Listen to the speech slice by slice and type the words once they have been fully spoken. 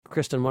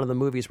Kristen, one of the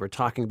movies we're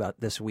talking about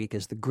this week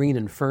is The Green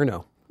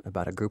Inferno,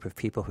 about a group of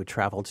people who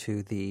travel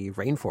to the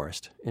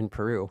rainforest in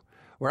Peru,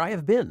 where I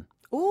have been.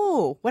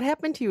 Ooh, what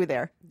happened to you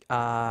there?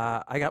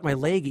 I got my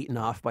leg eaten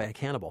off by a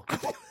cannibal.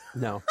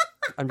 No,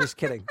 I'm just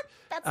kidding.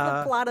 That's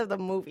the plot of the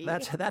movie.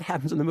 That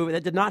happens in the movie.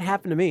 That did not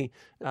happen to me.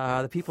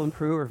 The people in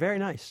Peru are very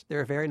nice. They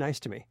were very nice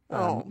to me.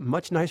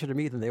 Much nicer to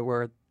me than they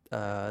were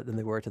to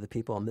the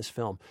people in this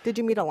film. Did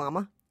you meet a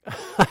llama?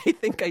 I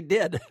think I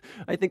did.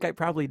 I think I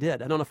probably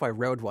did. I don't know if I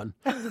rode one.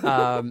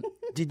 Have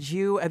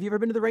you ever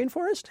been to the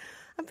rainforest?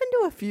 I've been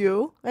to a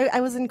few. I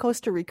was in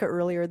Costa Rica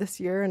earlier this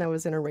year, and I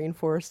was in a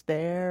rainforest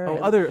there. Oh,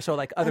 not sort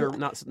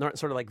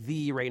of like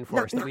the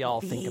rainforest that we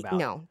all think about.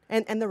 No,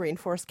 and the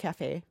Rainforest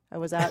Cafe I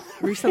was at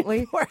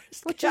recently, which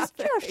is just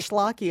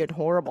schlocky and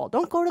horrible.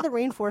 Don't go to the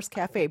Rainforest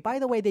Cafe. By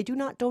the way, they do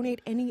not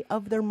donate any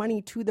of their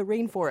money to the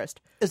rainforest.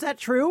 Is that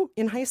true?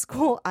 In high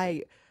school,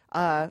 I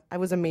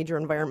was a major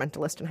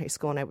environmentalist in high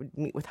school, and I would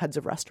meet with heads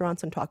of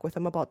restaurants and talk with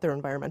them about their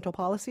environmental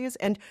policies.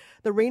 And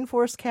the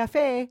Rainforest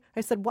Cafe,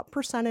 I said, what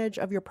percentage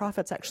of your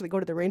profits actually go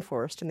to the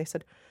rainforest? And they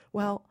said,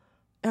 well,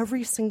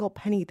 every single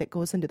penny that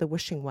goes into the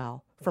wishing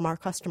well from our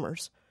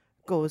customers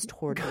goes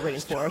toward the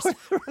rainforest.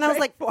 And I was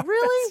like,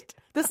 really?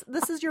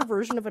 This is your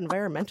version of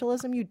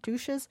environmentalism, you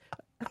douches?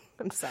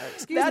 I'm sorry.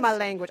 Excuse my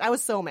language. I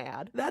was so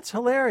mad. That's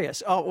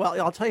hilarious. Oh, well,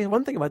 I'll tell you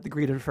one thing about the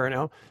Green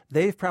Inferno.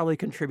 They've probably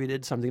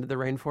contributed something to the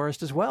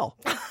rainforest as well.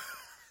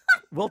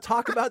 We'll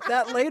talk about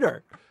that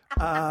later.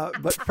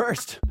 But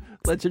first,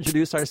 let's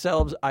introduce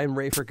ourselves. I'm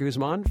Rafer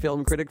Guzman,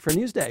 film critic for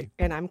Newsday.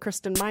 And I'm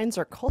Kristen Mines,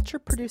 our culture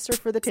producer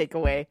for The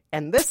Takeaway.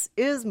 And this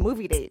is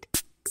Movie Date.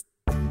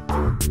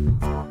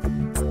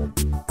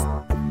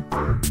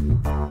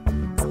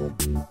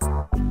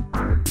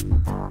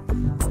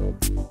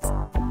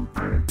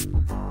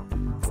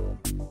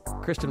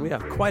 Kristen, we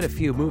have quite a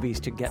few movies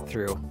to get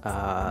through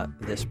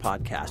this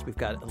podcast. We've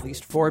got at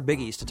least 4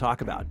 biggies to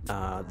talk about.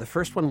 The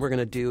first one we're going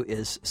to do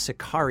is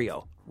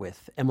Sicario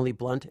with Emily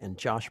Blunt and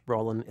Josh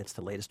Brolin. It's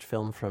the latest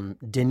film from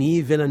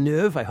Denis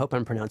Villeneuve. I hope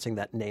I'm pronouncing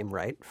that name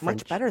right.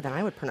 Much better than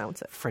I would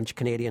pronounce it.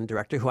 French-Canadian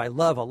director who I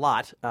love a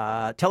lot.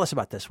 Tell us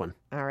about this one.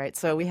 All right.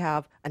 So we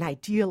have an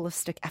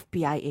idealistic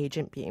FBI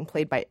agent being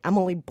played by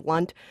Emily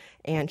Blunt,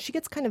 and she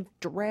gets kind of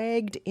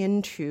dragged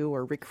into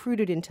or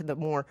recruited into the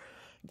more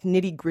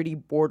nitty-gritty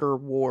border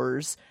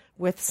wars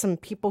with some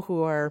people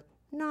who are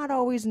not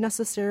always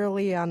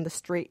necessarily on the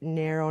straight and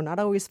narrow, not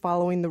always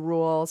following the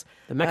rules.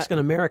 The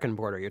Mexican-American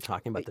border, you're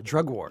talking about, the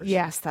drug wars.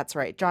 Yes, that's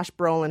right. Josh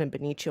Brolin and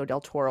Benicio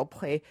del Toro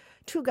play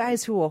 2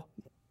 guys who will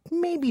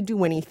maybe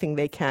do anything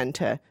they can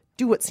to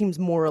do what seems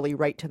morally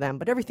right to them,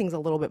 but everything's a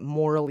little bit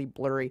morally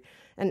blurry.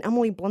 And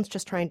Emily Blunt's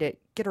just trying to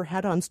get her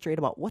head on straight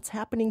about what's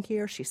happening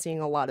here. She's seeing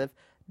a lot of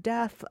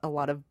death, a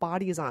lot of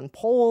bodies on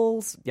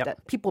poles,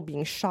 that people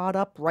being shot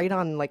up right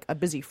on like a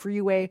busy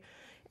freeway.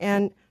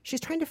 And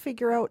she's trying to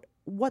figure out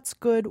what's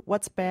good,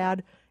 what's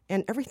bad,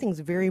 and everything's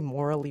very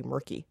morally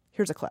murky.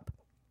 Here's a clip.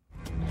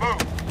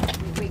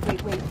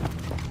 Move! Wait.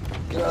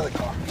 Get out of the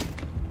car.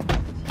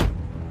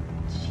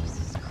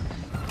 Jesus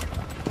Christ.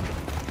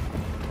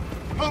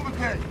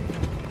 Overtake!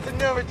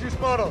 Señor, tus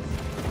manos!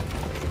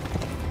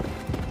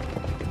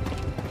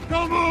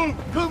 Don't move!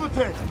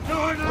 Overtake!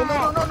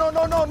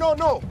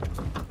 No!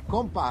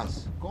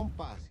 Compas.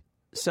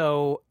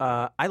 So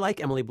I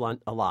like Emily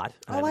Blunt a lot.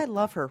 I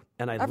love her.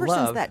 And Ever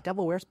since that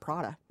Devil Wears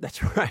Prada.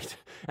 That's right.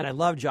 And I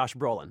love Josh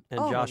Brolin.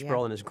 And Josh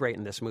Brolin is great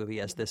in this movie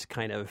as this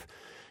kind of...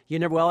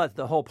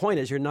 the whole point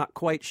is you're not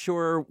quite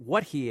sure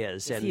what he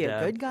is. Is he a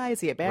good guy? Is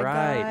he a bad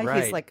guy?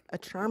 Right. He's like a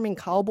charming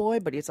cowboy,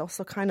 but he's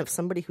also kind of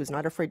somebody who's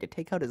not afraid to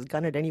take out his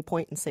gun at any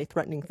point and say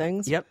threatening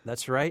things. Yep,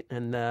 that's right.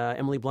 And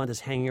Emily Blunt is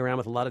hanging around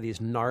with a lot of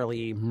these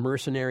gnarly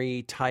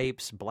mercenary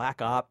types,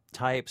 black op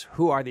types.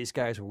 Who are these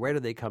guys? Where do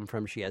they come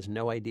from? She has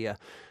no idea.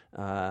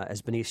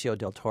 As Benicio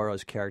del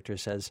Toro's character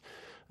says,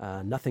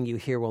 nothing you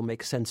hear will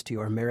make sense to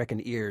your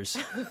American ears,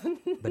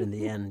 but in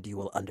the end, you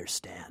will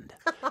understand,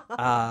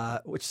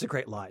 which is a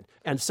great line.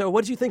 And so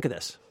what did you think of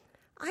this?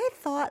 I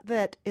thought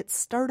that it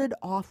started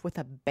off with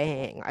a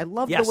bang. I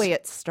love the way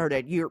it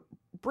started. You're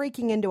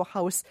breaking into a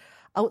house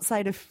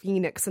outside of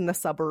Phoenix in the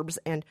suburbs,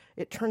 and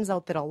it turns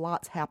out that a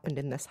lot's happened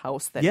in this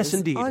house that is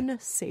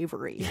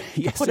unsavory,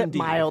 to put it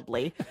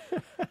mildly.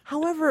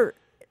 However,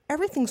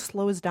 everything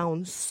slows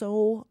down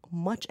so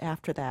much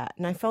after that.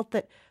 And I felt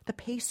that the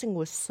pacing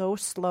was so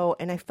slow,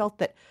 and I felt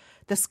that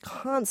this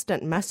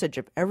constant message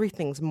of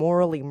everything's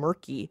morally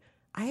murky,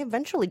 I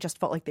eventually just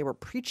felt like they were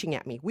preaching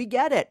at me. We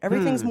get it.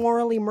 Everything's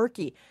morally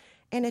murky.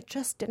 And it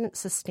just didn't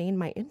sustain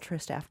my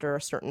interest after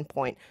a certain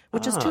point,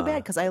 which is too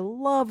bad because I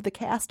love the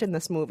cast in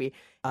this movie.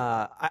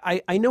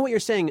 I know what you're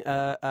saying.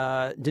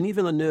 Denis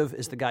Villeneuve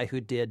is the guy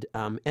who did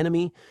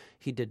Enemy.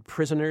 He did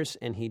Prisoners,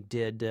 and he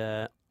did...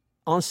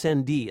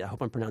 Incendie. I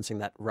hope I'm pronouncing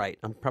that right.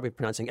 I'm probably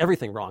pronouncing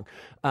everything wrong.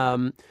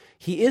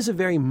 He is a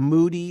very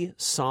moody,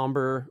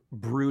 somber,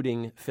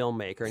 brooding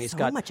filmmaker. And he's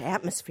got so much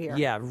atmosphere.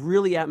 Yeah,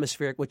 really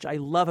atmospheric, which I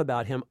love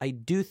about him. I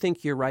do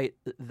think you're right.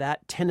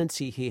 That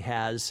tendency he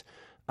has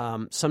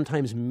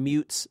sometimes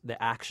mutes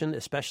the action,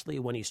 especially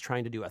when he's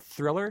trying to do a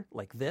thriller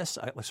like this,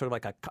 sort of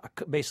like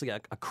basically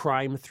a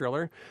crime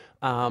thriller.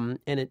 And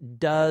it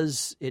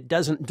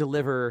doesn't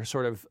deliver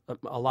sort of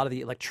a lot of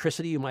the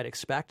electricity you might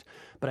expect.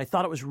 But I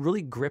thought it was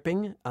really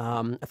gripping.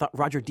 I thought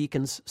Roger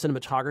Deakins'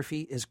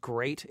 cinematography is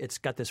great. It's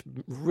got this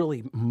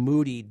really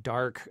moody,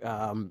 dark,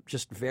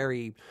 just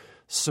very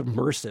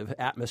submersive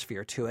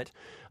atmosphere to it.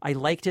 I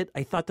liked it.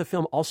 I thought the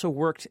film also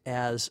worked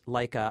as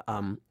like a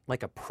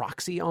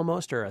proxy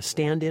almost, or a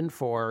stand-in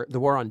for the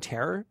War on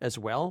Terror as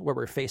well, where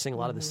we're facing a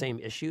lot of the same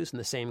issues and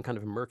the same kind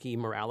of murky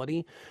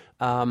morality.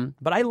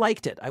 But I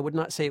liked it. I would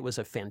not say it was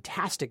a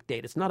fantastic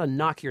date. It's not a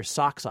knock your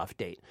socks off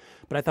date,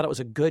 but I thought it was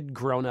a good,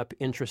 grown-up,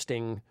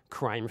 interesting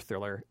crime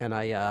thriller, and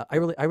I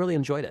really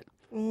enjoyed it.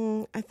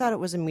 I thought it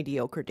was a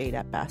mediocre date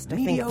at best.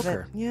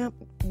 Mediocre? I think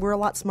that, we're a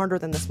lot smarter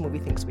than this movie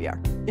thinks we are.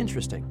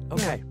 Interesting.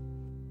 Okay.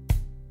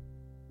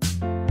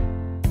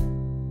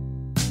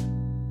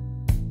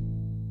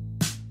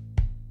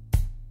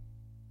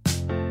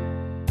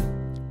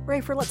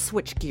 Rafer, let's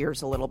switch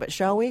gears a little bit,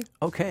 shall we?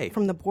 Okay.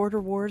 From the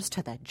border wars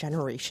to the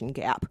generation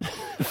gap.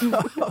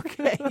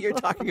 Okay, you're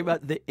talking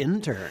about The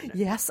Intern.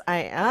 Yes,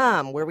 I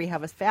am, where we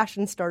have a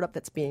fashion startup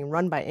that's being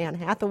run by Anne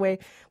Hathaway.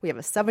 We have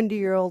a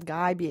 70-year-old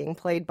guy being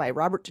played by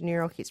Robert De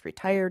Niro. He's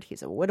retired.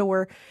 He's a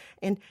widower.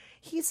 And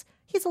he's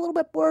a little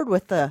bit bored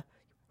with the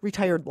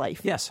retired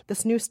life. Yes.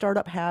 This new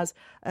startup has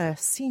a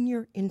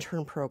senior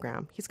intern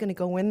program. He's going to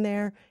go in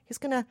there. He's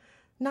going to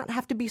not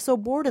have to be so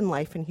bored in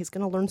life, and he's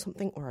going to learn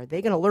something, or are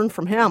they going to learn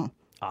from him?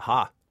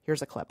 Aha.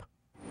 Here's a clip.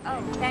 Oh,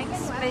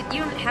 thanks, but you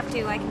don't have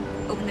to. I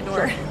can open the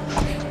door.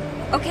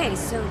 Sure. Okay,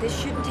 so this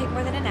shouldn't take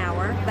more than an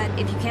hour, but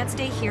if you can't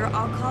stay here,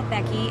 I'll call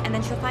Becky, and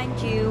then she'll find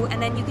you,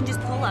 and then you can just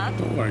pull up.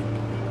 Don't worry.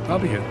 I'll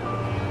be here.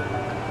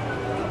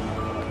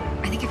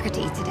 I think I've got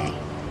to eat today.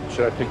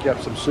 Should I pick you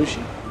up some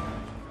sushi?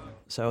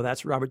 So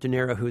that's Robert De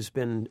Niro, who's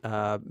been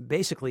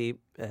basically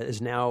is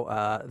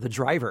now the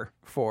driver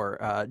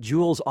for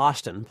Jules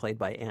Austin, played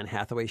by Anne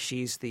Hathaway.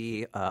 She's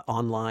the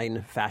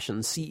online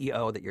fashion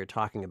CEO that you're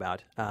talking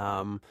about.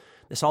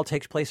 This all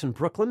takes place in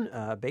Brooklyn,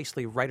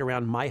 basically right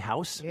around my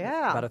house.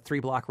 Yeah. About a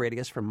 3-block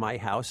radius from my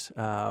house.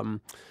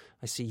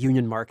 I see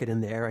Union Market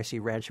in there. I see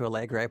Rancho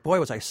Alegre. Boy,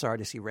 was I sorry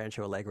to see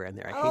Rancho Alegre in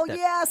there. I hate that.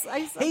 Yes, I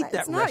hate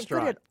that it's not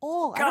restaurant. good at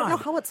all. God. I don't know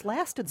how it's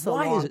lasted so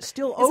long. Why is it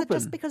still Is open? it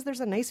just because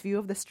there's a nice view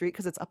of the street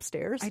because it's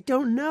upstairs? I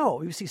don't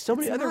know. You see so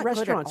many It's other not good at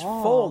restaurants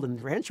all. fold,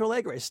 and Rancho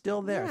Alegre is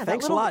still there. Yeah,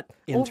 Thanks that little, a lot,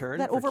 Intern,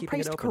 that for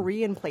keeping it overpriced open.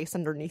 Korean place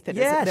underneath it.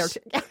 Yes,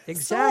 Isn't there too?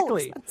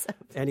 exactly. So expensive.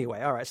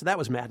 Anyway, all right, so that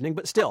was maddening,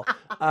 but still.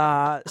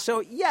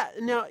 So, yeah,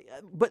 now,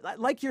 but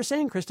like you're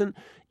saying, Kristen,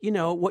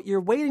 what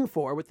you're waiting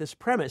for with this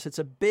premise, it's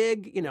a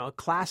big,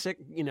 classic,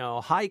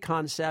 high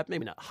concept,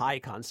 maybe not high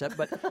concept,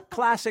 but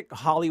classic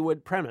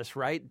Hollywood premise,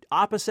 right?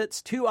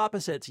 Two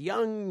opposites,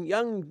 young,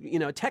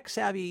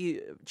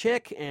 tech-savvy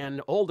chick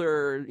and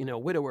older,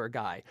 widower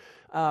guy.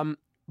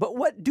 But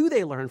what do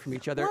they learn from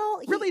each other?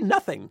 Well, really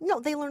nothing.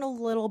 No, they learn a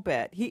little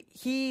bit.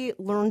 He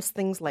learns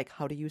things like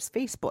how to use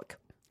Facebook.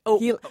 Oh,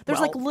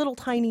 there's like little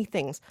tiny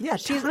things. Yeah,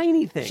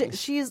 tiny things.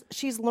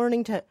 She's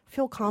learning to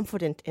feel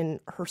confident in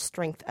her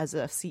strength as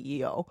a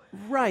CEO.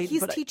 Right.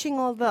 He's teaching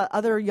all the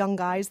other young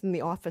guys in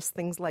the office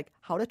things like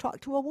how to talk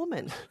to a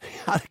woman.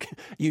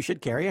 You should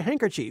carry a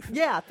handkerchief.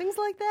 Yeah, things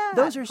like that.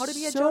 Those are how to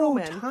be a so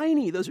gentleman.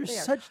 tiny. Those are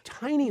such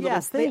tiny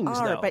little things. Yes, they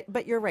are. Though.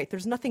 But you're right.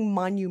 There's nothing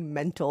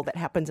monumental that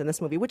happens in this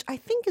movie, which I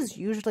think is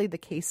usually the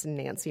case in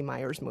Nancy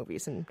Meyers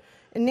movies. And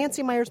in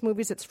Nancy Meyers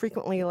movies, it's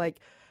frequently like,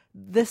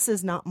 this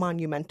is not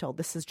monumental.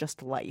 This is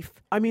just life.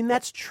 I mean,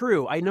 that's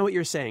true. I know what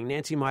you're saying.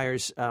 Nancy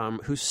Meyers,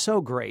 who's so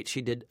great.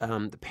 She did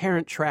The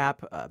Parent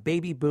Trap,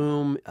 Baby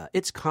Boom,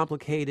 It's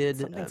Complicated.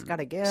 Something's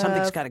Gotta Give.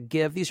 Something's Gotta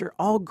Give. These are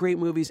all great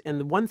movies. And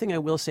the one thing I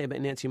will say about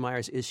Nancy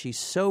Meyers is she's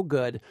so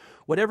good.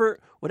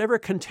 Whatever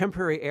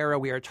contemporary era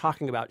we are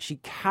talking about, she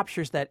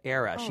captures that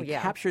era. She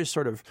captures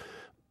sort of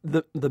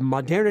the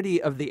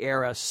modernity of the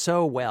era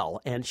so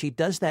well, and she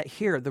does that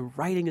here. The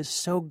writing is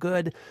so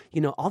good.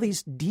 All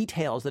these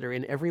details that are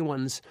in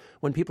everyone's,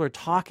 when people are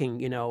talking,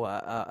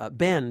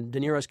 Ben, De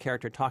Niro's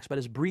character, talks about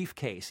his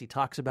briefcase. He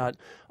talks about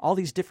all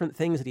these different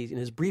things that he's in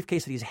his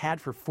briefcase that he's had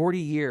for 40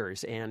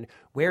 years and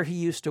where he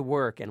used to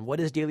work and what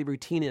his daily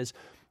routine is.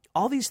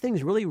 All these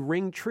things really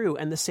ring true,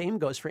 and the same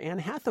goes for Anne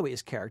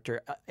Hathaway's character.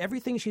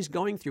 Everything she's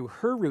going through,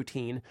 her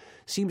routine,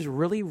 seems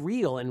really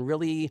real and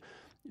really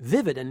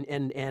vivid,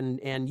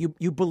 and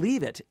you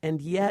believe it,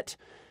 and yet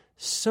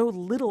so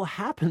little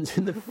happens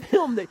in the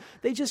film.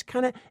 They just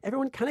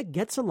everyone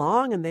gets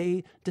along, and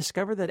they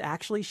discover that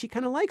actually she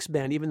kind of likes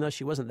Ben, even though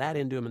she wasn't that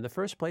into him in the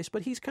first place,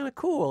 but he's kind of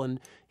cool, and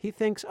he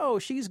thinks, oh,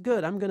 she's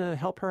good, I'm going to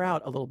help her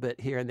out a little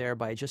bit here and there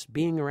by just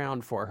being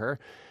around for her.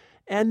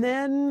 And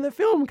then the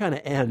film kind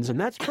of ends, and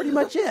that's pretty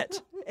much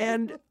it.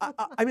 And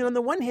I mean, on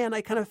the one hand,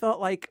 I kind of felt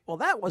like, well,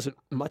 that wasn't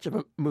much of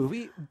a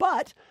movie,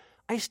 but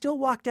I still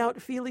walked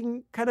out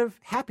feeling kind of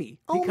happy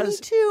because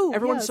me too.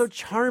 everyone's yes. so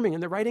charming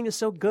and the writing is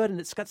so good, and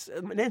it's got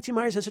Nancy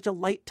Meyers has such a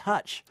light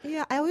touch.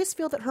 Yeah, I always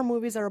feel that her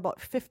movies are about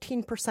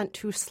 15%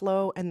 too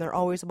slow, and they're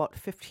always about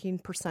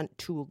 15%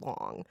 too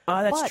long.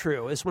 That's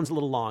true. This one's a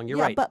little long. You're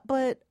right.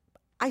 But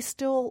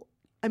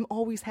I'm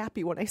always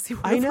happy when I see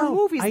one I of her know,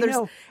 movies. I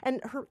know.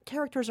 And her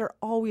characters are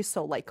always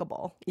so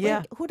likable. Yeah.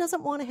 Like, who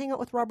doesn't want to hang out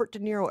with Robert De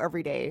Niro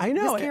every day? I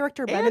know. His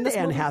character, Ben, and in this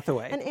Anne movie.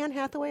 Hathaway. And Anne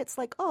Hathaway, it's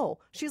like, oh,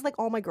 she's like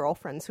all my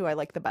girlfriends who I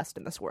like the best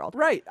in this world.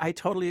 Right. I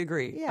totally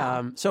agree.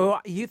 Yeah. So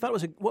you thought it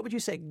was what would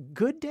you say,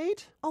 good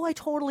date? Oh, I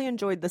totally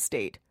enjoyed this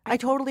date. I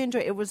totally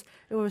enjoyed it.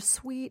 It was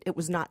sweet. It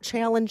was not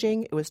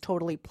challenging. It was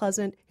totally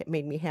pleasant. It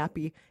made me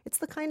happy. It's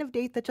the kind of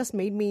date that just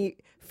made me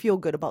feel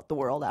good about the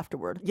world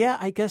afterward. Yeah,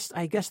 I guess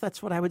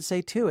that's what I would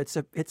say too. It's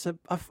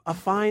a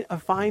fine,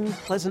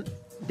 pleasant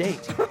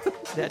date.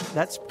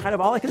 That's kind of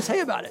all I can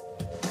say about it.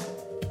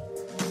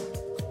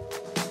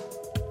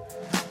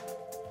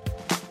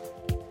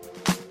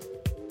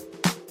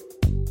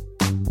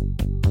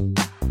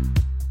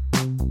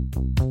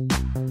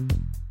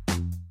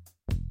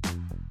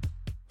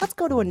 Let's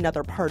go to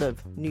another part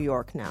of New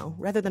York now.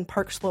 Rather than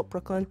Park Slope,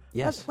 Brooklyn,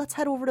 Yes. let's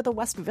head over to the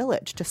West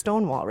Village, to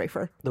Stonewall,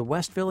 Rafer. The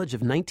West Village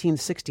of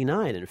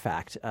 1969, in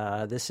fact.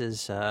 This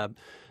is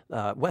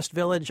West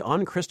Village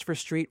on Christopher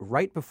Street,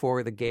 right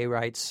before the gay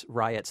rights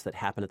riots that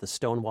happened at the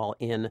Stonewall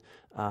Inn.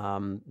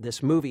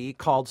 This movie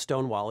called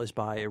Stonewall is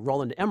by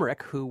Roland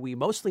Emmerich, who we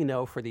mostly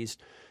know for these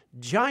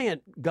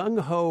giant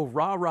gung-ho,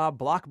 rah-rah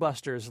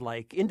blockbusters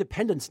like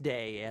Independence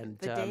Day and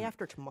The Day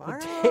After Tomorrow.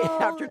 The Day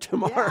After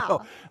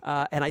Tomorrow.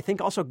 Yeah. And I think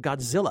also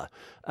Godzilla.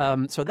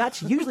 So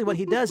that's usually what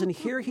he does. And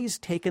here he's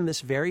taken this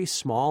very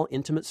small,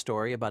 intimate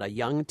story about a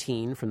young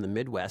teen from the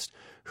Midwest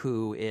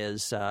who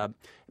is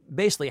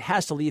basically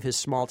has to leave his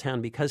small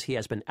town because he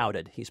has been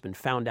outed. He's been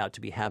found out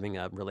to be having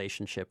a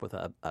relationship with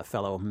a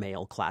fellow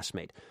male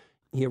classmate.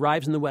 He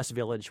arrives in the West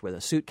Village with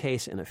a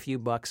suitcase and a few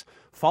bucks,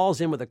 falls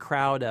in with a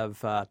crowd of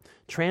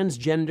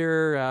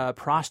transgender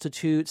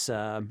prostitutes,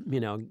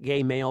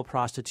 gay male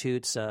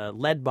prostitutes,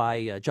 led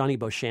by Johnny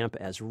Beauchamp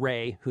as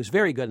Ray, who's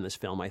very good in this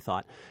film, I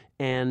thought.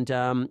 And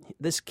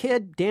this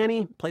kid,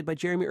 Danny, played by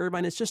Jeremy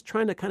Irvine, is just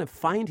trying to kind of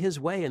find his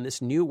way in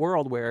this new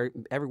world where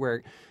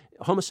everywhere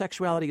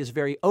homosexuality is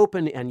very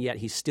open, and yet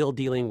he's still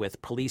dealing with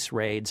police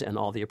raids and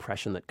all the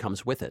oppression that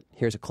comes with it.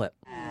 Here's a clip.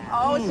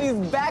 Oh, she's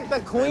back,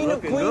 the queen of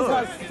queens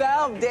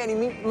herself, Danny.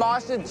 Meet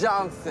Marsha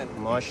Johnson.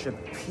 Marsha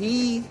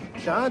P.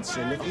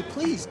 Johnson, if you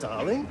please,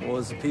 darling. What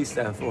does the P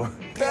stand for?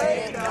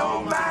 Pay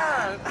no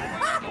mind.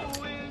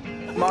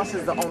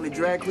 Marsha's the only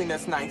drag queen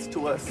that's nice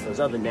to us. Those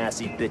other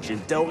nasty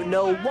bitches don't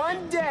know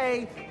one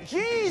day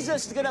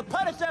Jesus is gonna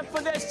punish them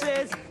for their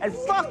sins and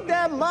fuck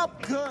them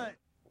up good.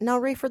 Now,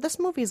 Rafer, this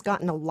movie's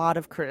gotten a lot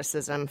of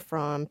criticism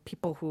from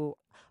people who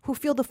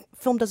feel the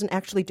film doesn't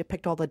actually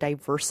depict all the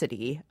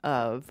diversity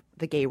of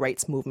the gay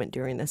rights movement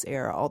during this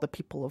era, all the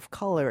people of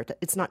color.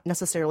 It's not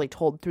necessarily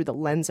told through the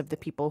lens of the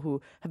people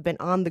who have been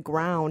on the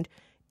ground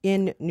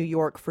in New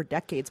York for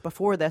decades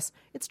before this.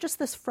 It's just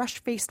this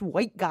fresh-faced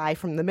white guy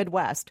from the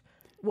Midwest.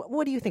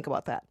 What do you think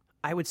about that?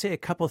 I would say a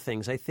couple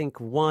things. I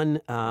think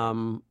one,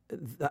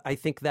 I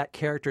think that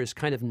character is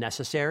kind of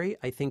necessary.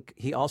 I think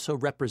he also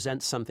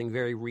represents something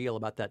very real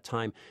about that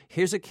time.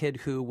 Here's a kid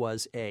who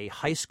was a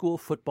high school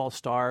football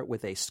star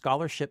with a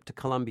scholarship to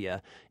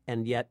Columbia,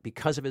 and yet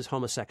because of his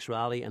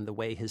homosexuality and the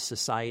way his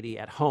society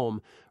at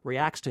home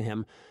reacts to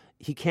him,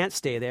 he can't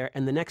stay there,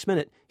 and the next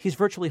minute, he's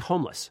virtually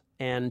homeless.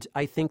 And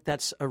I think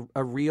that's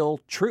a real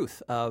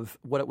truth of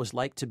what it was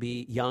like to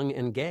be young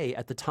and gay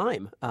at the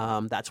time.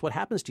 That's what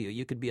happens to you.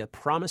 You could be a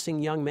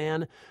promising young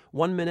man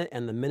one minute,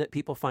 and the minute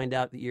people find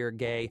out that you're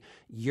gay,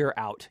 you're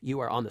out. You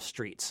are on the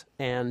streets.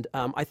 And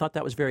I thought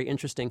that was very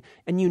interesting.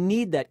 And you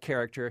need that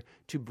character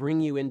to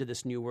bring you into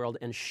this new world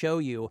and show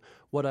you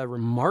what a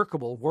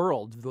remarkable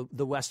world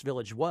the West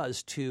Village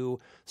was to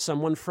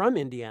someone from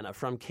Indiana,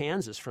 from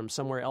Kansas, from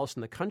somewhere else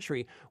in the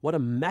country. What a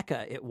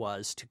mecca it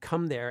was to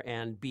come there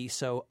and be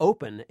so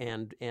open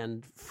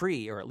and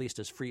free, or at least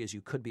as free as you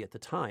could be at the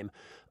time.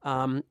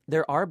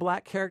 There are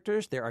black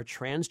characters, there are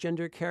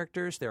transgender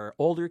characters, there are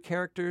older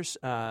characters,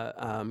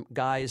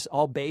 guys,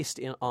 all based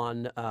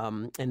on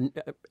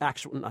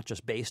actually not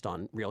just based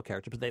on real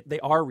characters, but they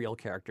are real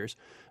characters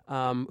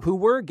who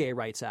were gay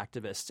rights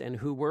activists and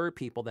who were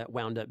people that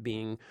wound up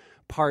being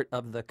part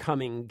of the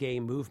coming gay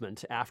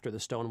movement after the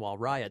Stonewall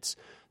riots.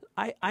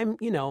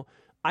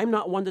 I'm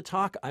not one to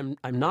talk. I'm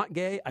not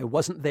gay. I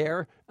wasn't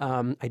there.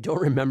 I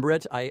don't remember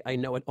it. I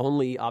know it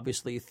only,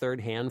 obviously, third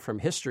hand from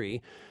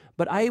history.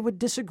 But I would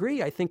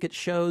disagree. I think it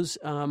shows.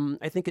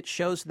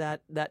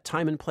 That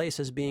time and place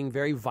as being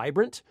very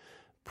vibrant,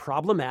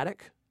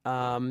 problematic,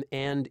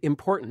 and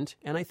important.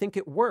 And I think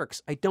it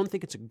works. I don't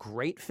think it's a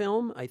great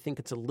film. I think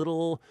it's a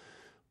little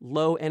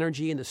low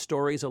energy, and the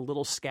story's a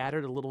little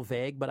scattered, a little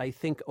vague. But I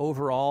think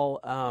overall,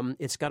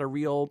 it's got a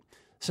real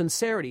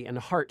sincerity and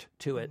heart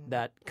to it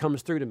that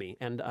comes through to me.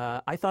 And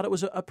I thought it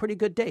was a pretty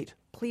good date.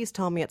 Please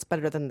tell me it's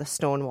better than the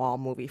Stonewall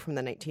movie from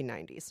the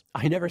 1990s.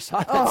 I never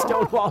saw that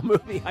Stonewall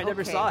movie. I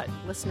never saw it.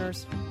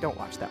 Listeners, don't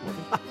watch that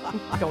movie.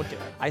 Don't do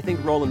it. I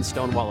think Roland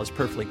Stonewall is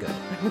perfectly good.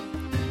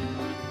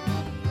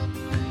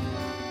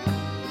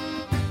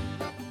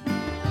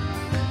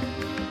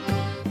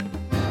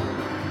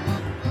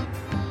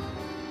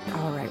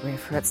 All right,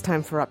 Rafer, it's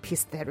time for a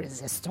piece de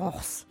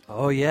resistance.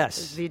 Oh,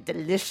 yes. The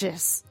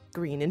delicious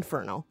Green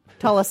Inferno.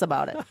 Tell us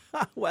about it.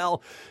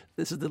 Well,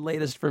 this is the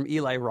latest from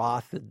Eli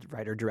Roth, the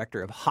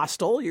writer-director of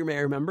Hostel, you may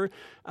remember.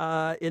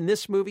 In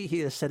this movie,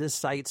 he has set his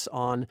sights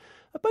on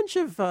a bunch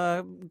of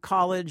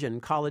college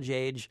and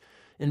college-age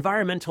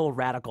environmental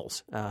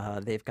radicals.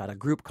 They've got a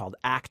group called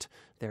ACT.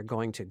 They're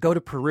going to go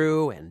to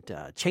Peru and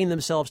chain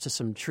themselves to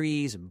some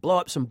trees and blow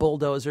up some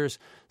bulldozers,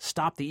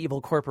 stop the evil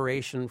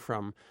corporation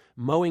from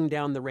mowing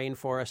down the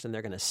rainforest, and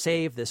they're going to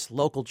save this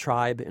local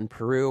tribe in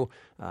Peru.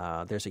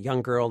 There's a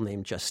young girl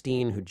named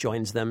Justine who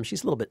joins them.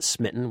 She's a little bit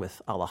smitten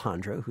with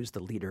Alejandro, who's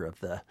the leader of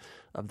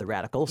the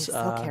radicals. He's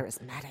so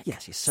charismatic.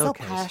 Yes, he's so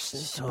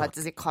passionate about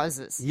the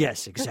causes.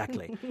 Yes,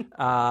 exactly.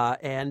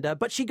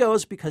 But she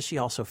goes because she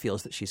also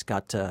feels that she's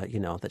got,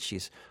 that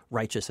she's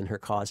righteous in her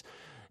cause.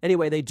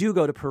 Anyway, they do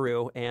go to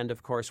Peru, and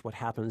of course what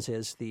happens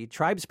is the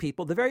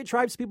tribespeople, the very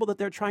tribespeople that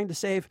they're trying to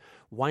save,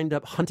 wind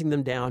up hunting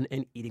them down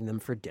and eating them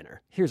for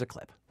dinner. Here's a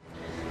clip.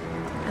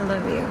 I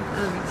love you.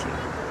 I love you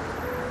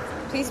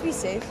too. Please be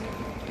safe.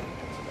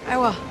 I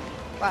will.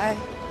 Bye.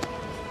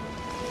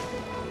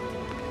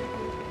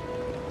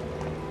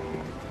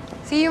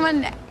 See you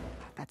Monday.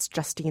 That's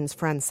Justine's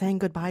friend saying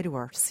goodbye to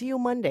her. See you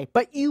Monday.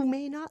 But you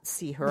may not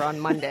see her on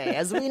Monday,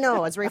 as we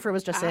know, as Rafer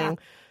was just saying.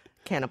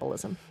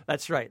 Cannibalism.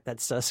 That's right.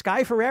 That's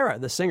Sky Ferreira,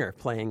 the singer,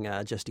 playing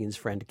Justine's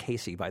friend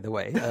Casey, by the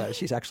way.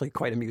 She's actually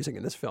quite amusing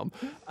in this film.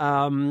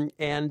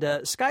 And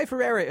Sky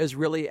Ferreira is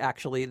really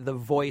actually the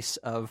voice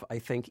of, I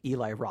think,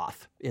 Eli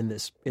Roth in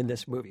this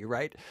movie,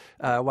 right?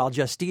 While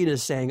Justine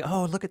is saying,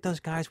 oh, look at those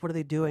guys. What are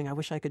they doing? I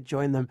wish I could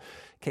join them.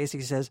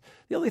 Casey says,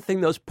 the only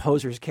thing those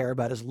posers care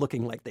about is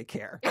looking like they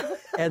care.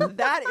 And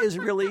that's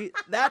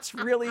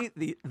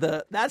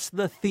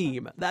the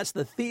theme. That's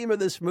the theme of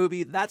this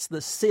movie. That's the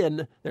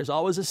sin. There's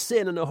always a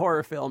sin in a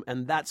horror film,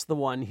 and that's the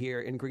one here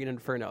in Green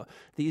Inferno.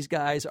 These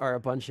guys are a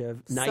bunch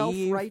of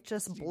naive,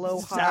 self-righteous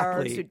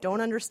blowhards who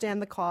don't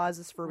understand the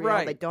causes for real.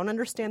 Right. They don't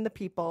understand the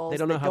people. They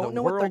don't know how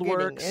the world what they're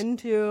works. Getting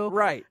into.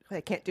 Right.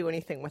 They can't do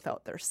anything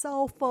without their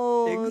cell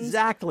phones.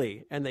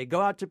 Exactly. And they go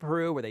out to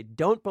Peru where they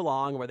don't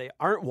belong, where they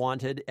aren't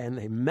wanted, and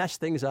they mess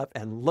things up,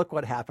 and look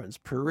what happens.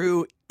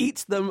 Peru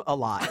eats them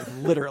alive,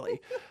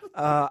 literally.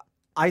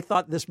 I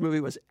thought this movie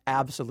was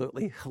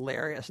absolutely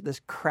hilarious. This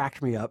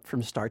cracked me up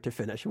from start to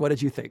finish. What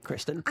did you think,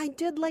 Kristen? I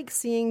did like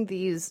seeing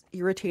these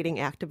irritating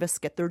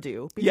activists get their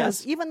due.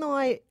 Because even though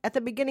I, at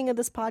the beginning of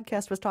this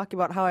podcast, was talking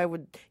about how I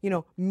would,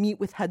 meet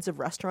with heads of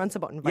restaurants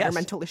about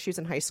environmental issues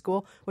in high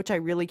school, which I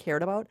really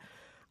cared about,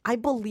 I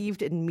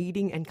believed in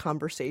meeting and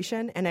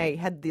conversation, and I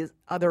had these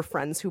other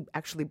friends who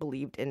actually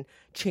believed in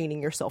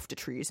chaining yourself to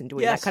trees and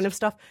doing that kind of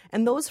stuff.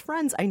 And those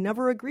friends I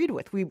never agreed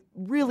with. We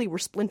really were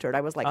splintered.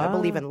 I was like, I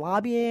believe in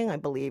lobbying. I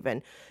believe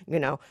in,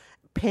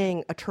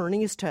 paying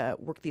attorneys to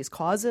work these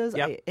causes.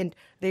 And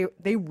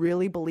they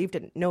really believed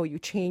in, no, you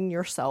chain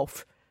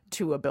yourself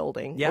to a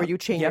building or you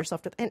chain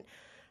yourself to...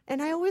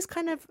 And I always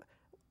kind of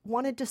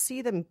wanted to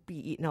see them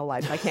be eaten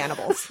alive by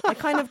cannibals. I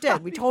kind of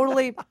did. We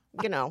totally,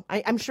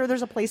 I'm sure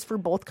there's a place for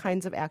both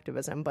kinds of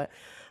activism. But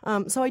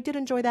so I did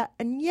enjoy that.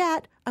 And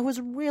yet I was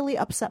really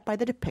upset by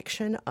the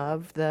depiction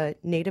of the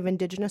Native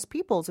Indigenous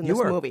peoples in this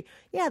movie.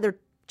 Yeah, they're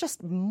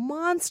just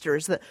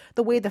monsters.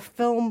 The way the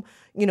film,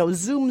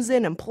 zooms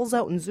in and pulls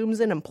out and zooms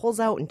in and pulls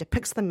out and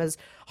depicts them as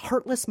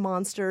heartless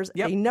monsters.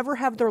 They never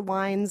have their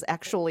lines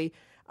actually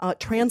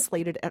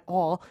translated at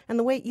all. And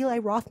the way Eli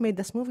Roth made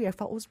this movie, I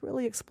felt was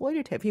really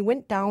exploitative. He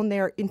went down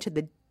there into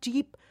the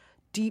deep,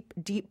 deep,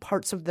 deep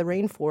parts of the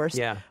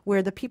rainforest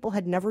where the people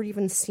had never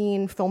even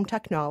seen film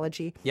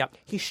technology.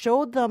 He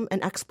showed them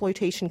an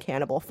exploitation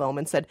cannibal film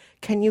and said,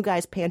 can you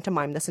guys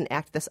pantomime this and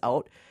act this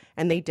out?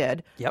 And they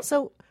did.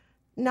 So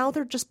now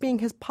they're just being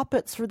his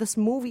puppets for this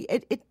movie.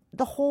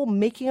 The whole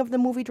making of the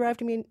movie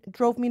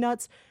drove me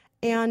nuts.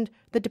 And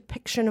the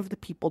depiction of the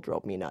people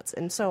drove me nuts.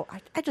 And so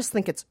I just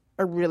think it's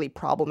a really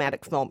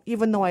problematic film,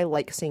 even though I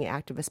like seeing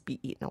activists be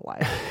eaten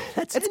alive.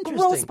 It's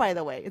gross, by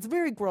the way. It's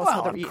very gross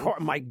how they're eaten.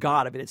 My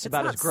God, I mean, it's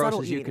about as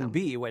gross as you can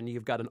be when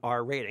you've got an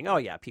R rating. Oh,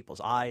 yeah, people's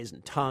eyes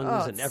and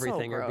tongues and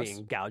everything are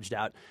being gouged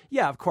out.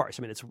 Yeah, of course.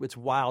 I mean, it's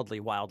wildly,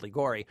 wildly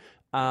gory.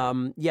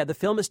 The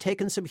film has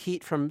taken some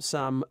heat from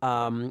some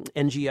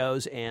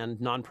NGOs and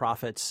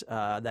nonprofits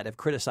that have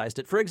criticized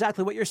it for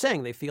exactly what you're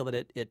saying. They feel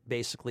that it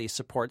basically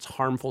supports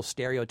harmful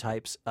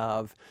stereotypes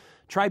of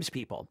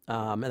tribespeople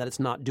and that it's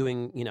not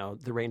doing,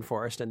 the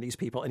rainforest and these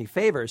people any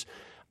favors.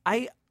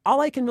 All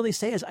I can really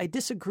say is I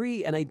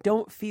disagree, and I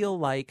don't feel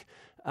like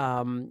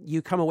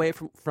you come away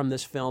from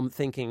this film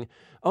thinking,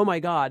 oh my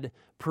God,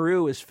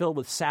 Peru is filled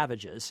with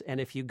savages, and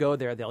if you go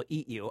there, they'll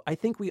eat you. I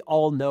think we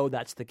all know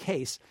that's the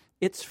case.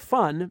 It's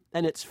fun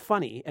and it's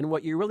funny, and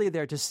what you're really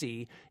there to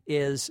see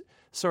is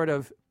sort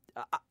of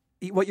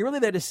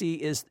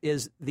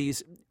is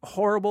these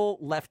horrible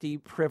lefty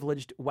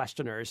privileged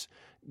Westerners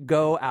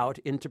go out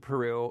into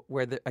Peru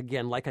where,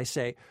 again, like I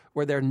say,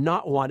 where they're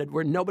not wanted,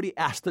 where nobody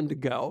asked them to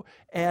go.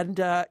 And,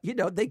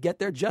 they get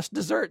their just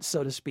desserts,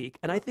 so to speak.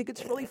 And I think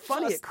it's really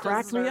funny. It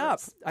cracked me up.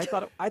 I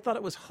thought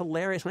it was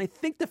hilarious. And I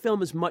think the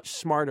film is much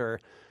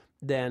smarter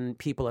than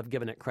people have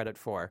given it credit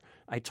for.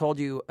 I told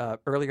you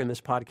earlier in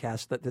this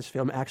podcast that this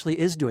film actually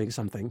is doing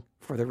something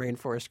for the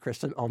rainforest,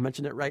 Kristen. I'll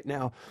mention it right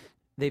now.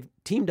 They've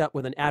teamed up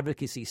with an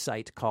advocacy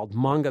site called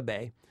Manga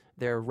Bay.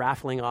 They're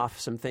raffling off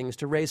some things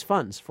to raise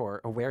funds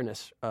for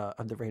awareness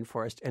of the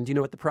rainforest. And do you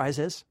know what the prize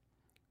is?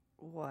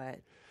 What?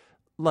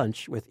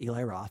 Lunch with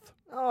Eli Roth.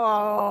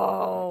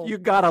 Oh. You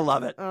gotta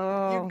love it.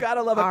 Oh. You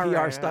gotta love a PR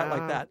right. stunt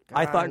like that. God.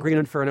 I thought Green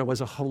Inferno was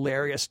a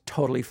hilarious,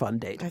 totally fun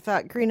date. I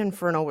thought Green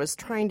Inferno was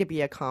trying to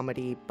be a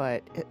comedy,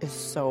 but it is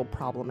so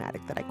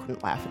problematic that I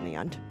couldn't laugh in the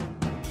end.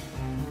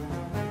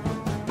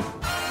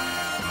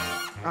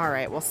 All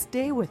right, well,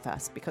 stay with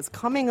us, because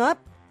coming up,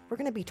 we're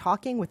going to be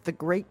talking with the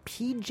great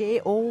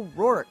P.J.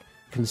 O'Rourke.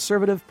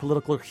 Conservative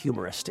political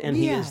humorist, and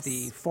he is Yes.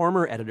 the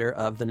former editor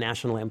of the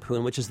National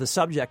Lampoon, which is the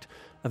subject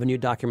of a new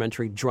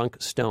documentary, Drunk,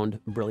 Stoned,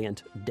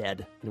 Brilliant,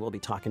 Dead. And we'll be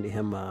talking to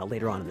him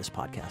later on in this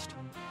podcast.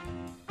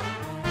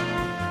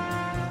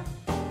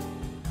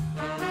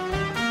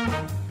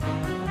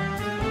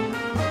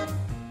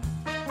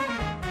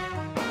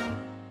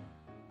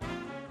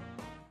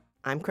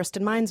 I'm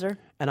Kristen Meinzer.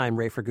 And I'm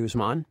Rafer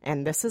Guzman.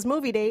 And this is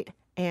Movie Date.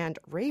 And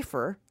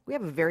Rafer, we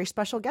have a very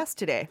special guest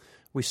today.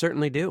 We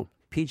certainly do.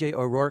 P.J.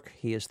 O'Rourke,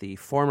 he is the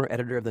former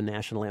editor of the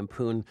National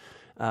Lampoon,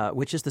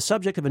 which is the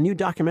subject of a new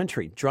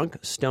documentary, Drunk,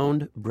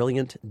 Stoned,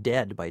 Brilliant,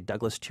 Dead, by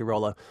Douglas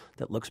Tirola,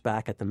 that looks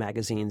back at the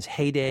magazine's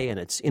heyday and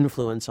its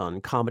influence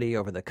on comedy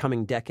over the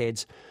coming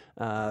decades.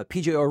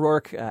 P.J.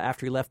 O'Rourke,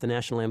 after he left the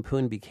National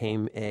Lampoon,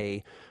 became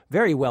a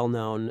very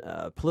well-known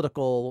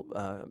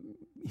political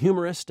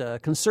humorist,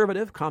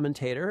 conservative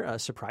commentator,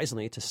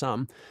 surprisingly to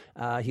some.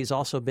 He's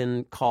also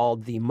been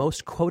called the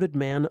most quoted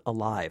man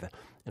alive,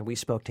 and we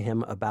spoke to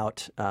him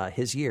about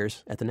his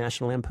years at the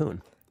National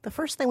Lampoon. The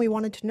first thing we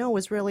wanted to know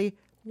was really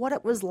what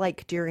it was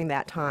like during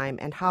that time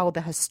and how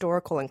the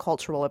historical and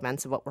cultural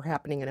events of what were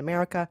happening in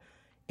America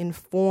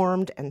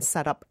informed and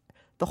set up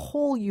the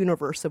whole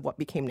universe of what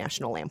became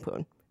National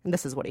Lampoon. And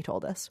this is what he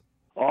told us.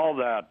 All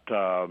that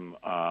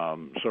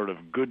sort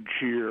of good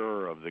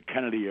cheer of the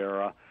Kennedy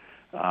era,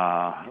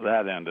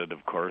 that ended,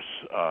 of course,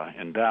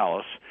 in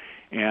Dallas.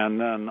 And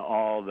then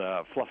all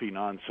the fluffy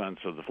nonsense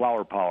of the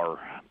flower power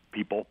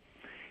people,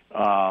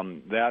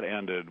 that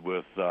ended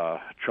with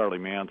Charlie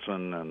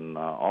Manson and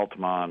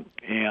Altamont.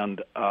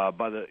 And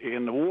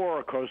the war,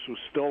 of course, was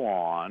still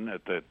on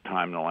at the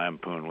time the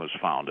Lampoon was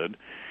founded.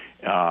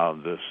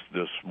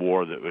 This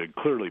war that had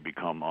clearly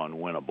become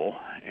unwinnable,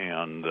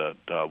 and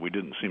that we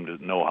didn't seem to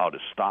know how to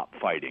stop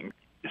fighting.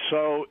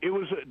 So it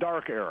was a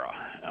dark era,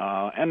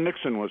 and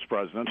Nixon was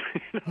president.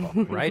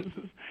 Right.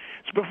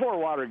 It's before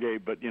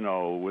Watergate, but,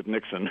 with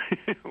Nixon,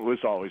 it was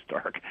always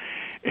dark.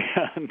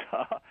 And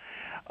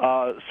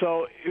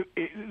so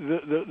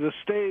the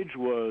stage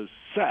was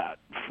set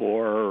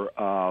for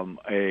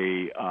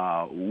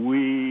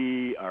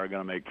we are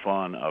going to make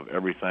fun of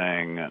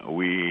everything.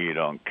 We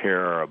don't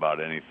care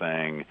about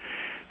anything,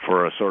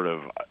 for a sort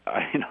of,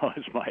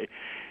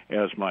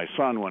 as my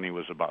son, when he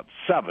was about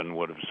 7,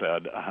 would have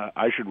said,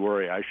 I should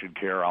worry, I should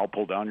care, I'll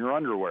pull down your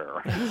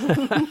underwear.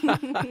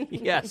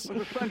 Yes. It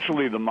was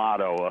essentially the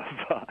motto of,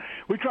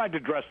 we tried to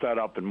dress that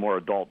up in more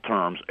adult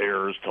terms,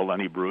 heirs to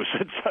Lenny Bruce,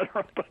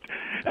 etc., but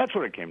that's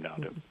what it came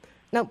down to.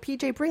 Now,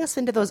 PJ, bring us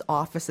into those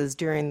offices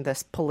during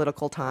this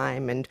political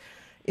time. And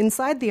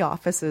inside the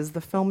offices,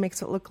 the film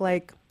makes it look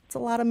like it's a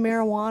lot of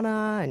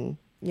marijuana and,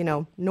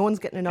 no one's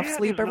getting enough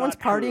sleep. Everyone's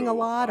partying a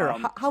lot. Or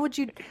how would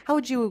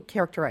you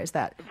characterize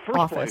that First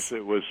office? Place,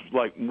 it was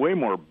like way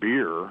more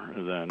beer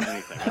than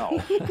anything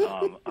else.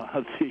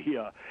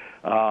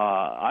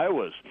 I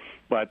was,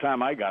 by the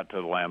time I got to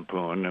the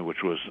Lampoon,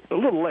 which was a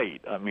little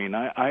late. I mean,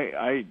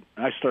 I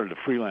started to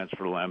freelance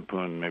for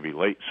Lampoon maybe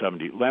late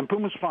 70.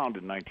 Lampoon was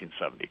founded in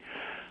 1970.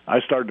 I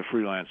started to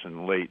freelance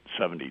in late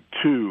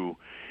 72,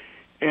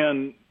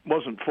 and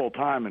wasn't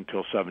full-time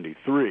until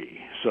 73,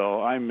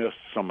 so I missed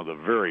some of the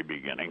very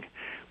beginning.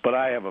 But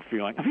I have a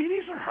feeling,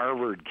 these are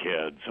Harvard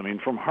kids.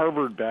 From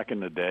Harvard back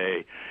in the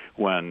day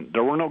when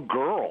there were no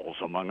girls,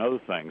 among other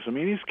things.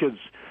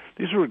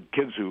 These were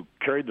kids who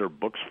carried their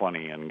books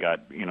funny and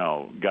got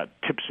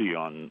tipsy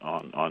on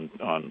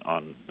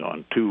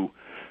 2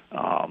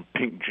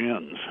 pink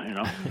gins,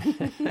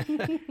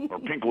 or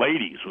pink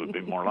ladies would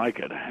be more like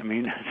it.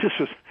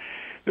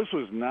 This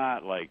was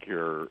not like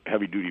your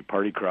heavy-duty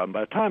party crowd. By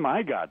the time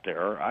I got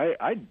there,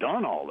 I'd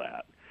done all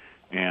that,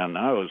 and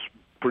I was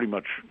pretty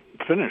much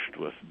finished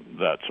with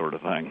that sort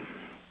of thing.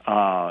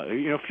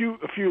 A few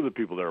of the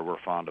people there were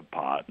fond of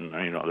pot, and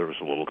there was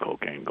a little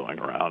cocaine going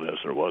around, as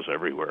there was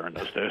everywhere in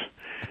those days.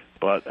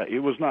 But it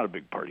was not a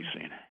big party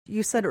scene.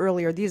 You said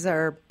earlier these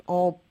are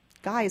all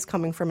guys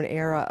coming from an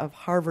era of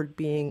Harvard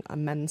being a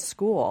men's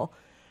school.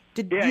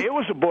 It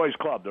was a boys'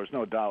 club. There's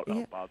no doubt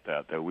about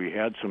that. That we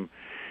had some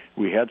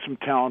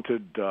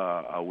talented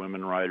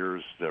women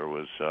writers. There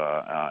was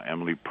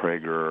Emily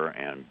Prager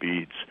and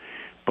Beats,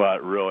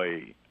 but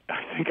really,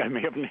 I think I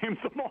may have named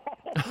them all.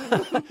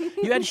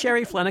 You had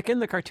Sherry Flanagan,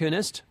 the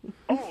cartoonist.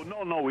 Oh,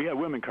 no, we had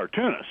women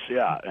cartoonists,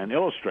 and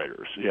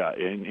illustrators,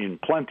 in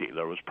plenty.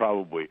 There was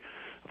probably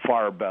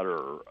far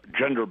better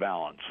gender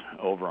balance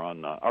over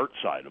on the art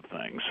side of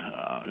things.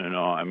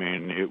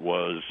 It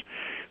was,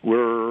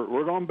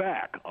 we're going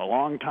back a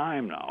long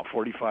time now,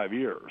 45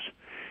 years.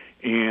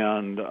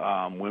 And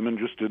women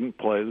just didn't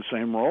play the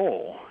same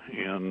role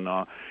in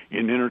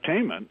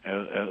entertainment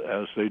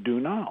as they do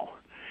now.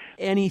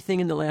 Anything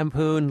in the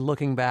Lampoon,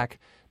 looking back,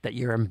 that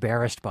you're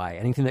embarrassed by?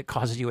 Anything that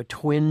causes you a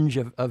twinge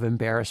of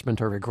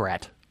embarrassment or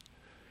regret?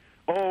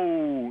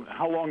 Oh,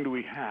 how long do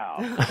we have?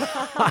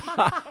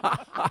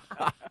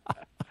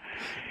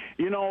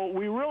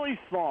 We really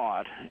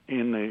thought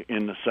in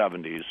the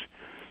 70s,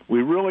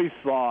 we really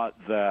thought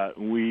that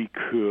we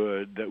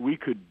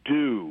could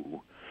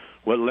do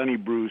what Lenny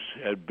Bruce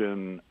had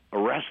been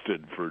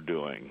arrested for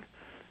doing,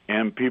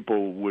 and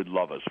people would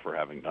love us for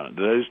having done it.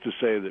 That is to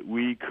say that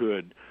we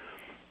could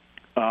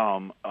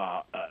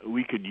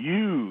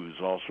use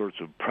all sorts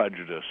of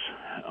prejudice,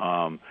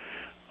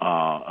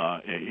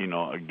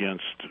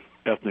 against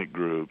ethnic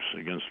groups,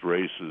 against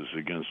races,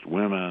 against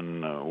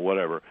women,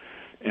 whatever,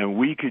 and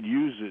we could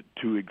use it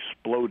to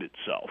explode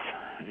itself,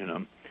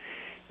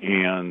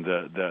 and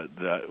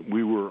that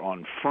we were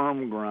on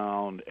firm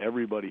ground.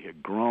 Everybody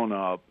had grown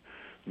up.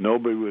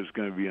 Nobody was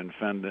going to be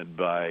offended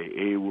by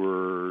A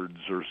words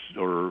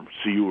or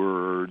C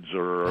words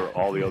or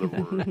all the other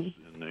words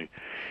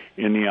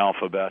in the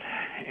alphabet,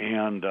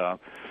 and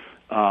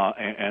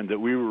that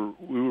we were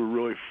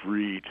really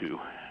free to.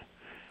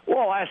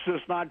 Well, that's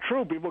just not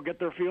true. People get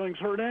their feelings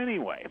hurt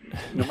anyway,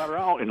 no matter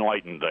how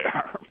enlightened they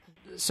are.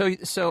 So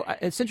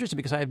it's interesting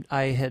because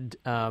I had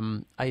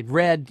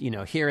read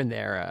here and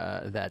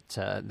there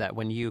that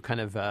when you kind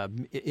of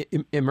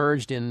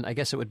emerged in, I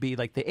guess it would be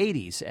like the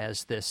 80s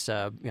as this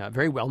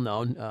very well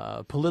known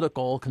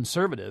political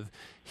conservative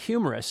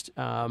humorist.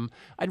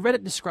 I'd read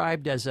it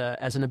described as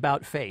an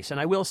about face, and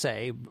I will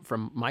say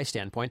from my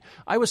standpoint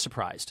I was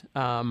surprised.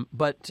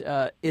 But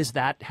is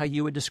that how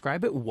you would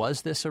describe it?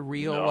 Was this a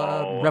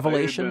real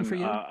revelation for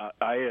you?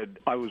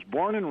 I was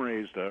born and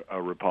raised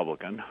a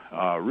Republican,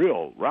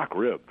 real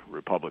rock-ribbed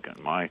Republican.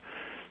 My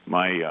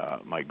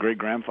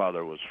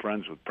great-grandfather was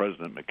friends with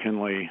President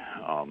McKinley.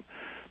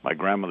 My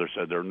grandmother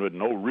said there were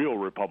no real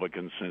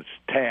Republicans since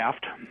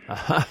Taft.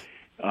 Uh-huh.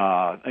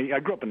 I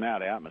grew up in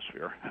that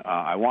atmosphere.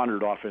 I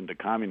wandered off into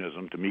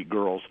communism to meet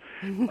girls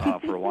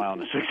for a while in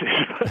the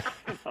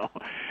 60s.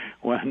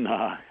 When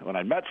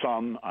I met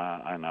some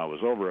and I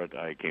was over it,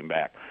 I came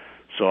back.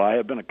 So I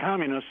have been a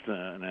communist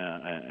and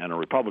a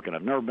Republican.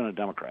 I've never been a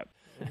Democrat.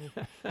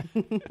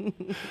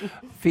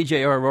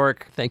 P.J.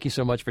 O'Rourke, thank you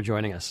so much for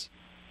joining us.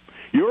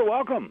 You're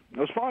welcome. It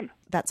was fun.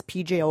 That's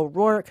P.J.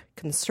 O'Rourke,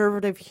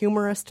 conservative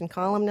humorist and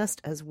columnist,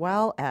 as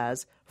well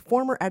as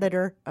former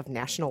editor of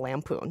National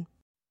Lampoon.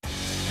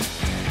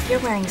 You're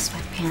wearing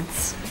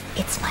sweatpants.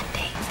 It's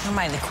Monday. Am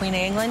I the Queen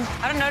of England?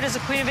 I don't know. Does the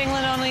Queen of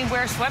England only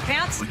wear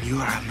sweatpants? When you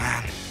are a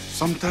man,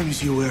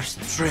 sometimes you wear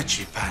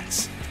stretchy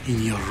pants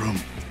in your room.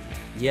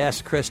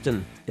 Yes,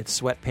 Kristen, it's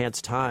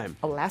sweatpants time.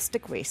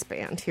 Elastic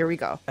waistband. Here we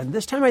go. And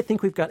this time I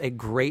think we've got a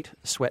great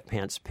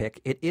sweatpants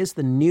pick. It is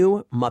the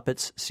new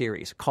Muppets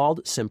series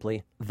called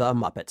simply The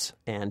Muppets.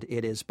 And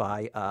it is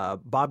by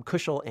Bob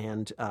Cushel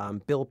and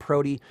Bill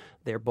Prody.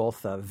 They're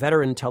both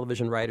veteran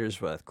television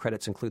writers.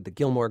 Credits include The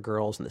Gilmore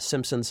Girls and The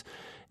Simpsons.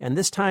 And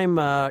this time,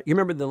 you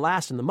remember in the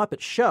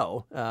Muppet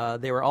show,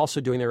 they were also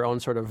doing their own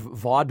sort of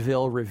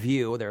vaudeville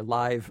review, their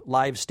live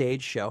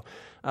stage show.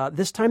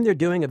 This time they're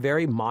doing a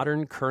very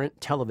modern, current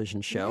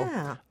television show.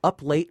 Yeah.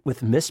 Up Late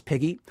with Miss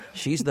Piggy.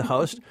 She's the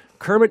host.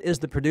 Kermit is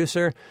the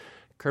producer.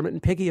 Kermit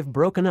and Piggy have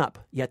broken up,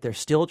 yet they're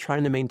still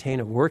trying to maintain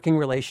a working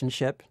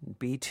relationship,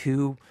 be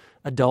two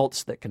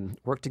adults that can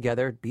work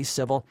together, be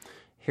civil.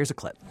 Here's a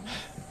clip.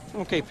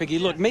 Okay, Piggy,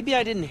 look, maybe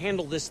I didn't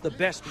handle this the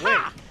best way,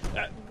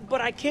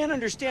 but I can't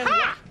understand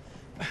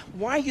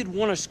why you'd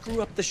want to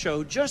screw up the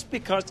show just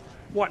because...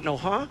 What, no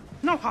ha?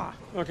 No ha.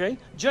 Okay,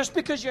 just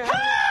because you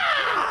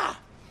had...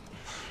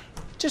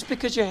 Just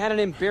because you had an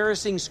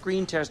embarrassing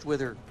screen test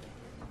with her.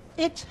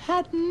 It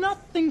had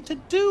nothing to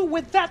do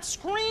with that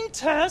screen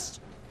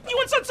test, you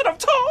insensitive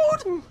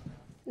toad!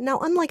 Now,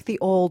 unlike the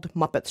old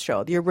Muppets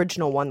show, the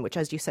original one, which,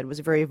 as you said, was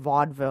very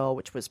vaudeville,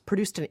 which was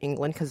produced in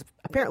England, because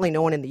apparently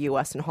no one in the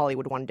U.S. and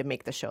Hollywood wanted to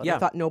make the show. Yeah. They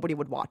thought nobody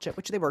would watch it,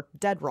 which they were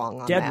dead wrong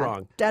on Dead that.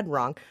 wrong. Dead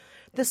wrong.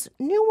 This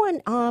new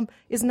one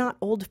is not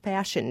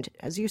old-fashioned.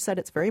 As you said,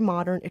 it's very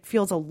modern. It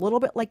feels a little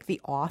bit like The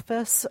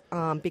Office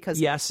because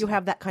you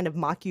have that kind of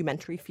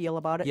mockumentary feel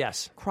about it.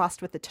 Yes.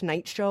 Crossed with The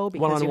Tonight Show.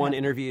 One-on-one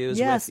interviews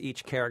with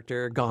each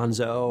character,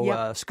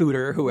 Gonzo,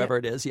 Scooter, whoever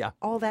it is,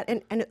 all that.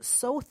 And it's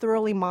so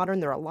thoroughly modern.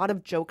 There are a lot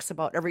of jokes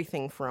about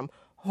everything from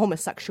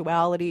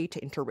homosexuality to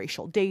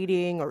interracial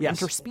dating or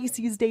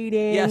interspecies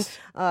dating. Yes.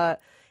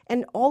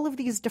 And all of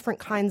these different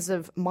kinds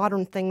of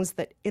modern things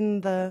that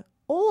in the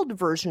old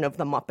version of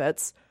the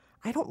Muppets,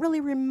 I don't really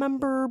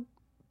remember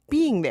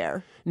being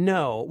there.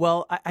 No.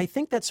 Well, I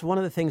think that's one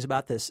of the things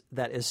about this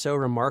that is so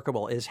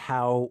remarkable is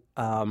how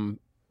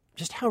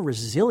just how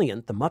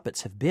resilient the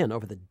Muppets have been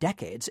over the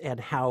decades and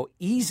how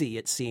easy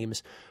it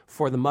seems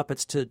for the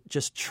Muppets to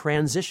just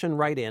transition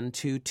right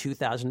into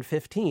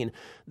 2015.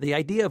 The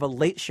idea of a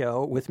late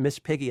show with Miss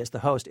Piggy as the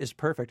host is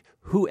perfect.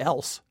 Who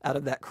else out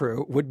of that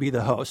crew would be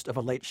the host of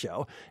a late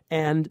show?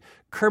 And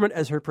Kermit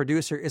as her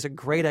producer is a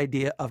great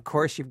idea. Of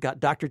course, you've got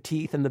Dr.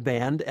 Teeth and the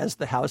band as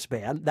the house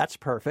band. That's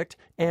perfect.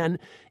 And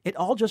it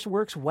all just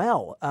works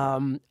well.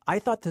 I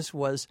thought this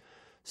was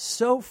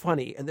so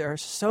funny, and there are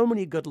so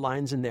many good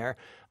lines in there.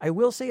 I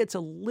will say it's a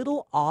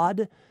little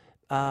odd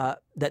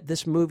that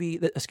this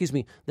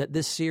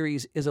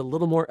series is a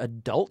little more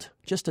adult,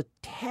 just a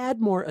tad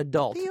more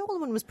adult. The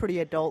old one was pretty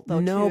adult, though.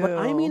 No, too. but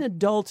I mean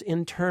adult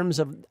in terms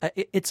of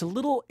it's a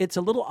little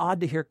odd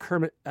to hear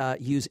Kermit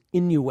use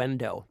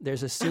innuendo.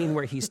 There's a scene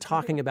where he's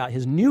talking about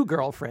his new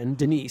girlfriend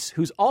Denise,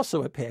 who's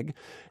also a pig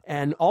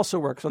and also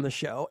works on the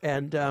show,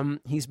 and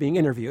he's being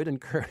interviewed. And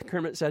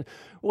Kermit said,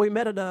 "Well, we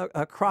met at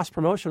a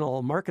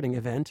cross-promotional marketing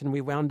event, and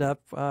we wound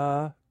up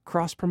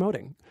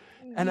cross-promoting."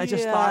 And I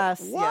just thought,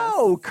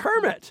 whoa,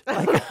 Kermit!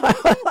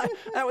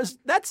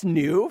 That's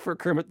new for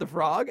Kermit the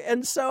Frog.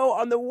 And so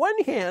on the one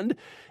hand,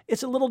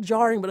 it's a little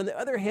jarring, but on the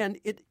other hand,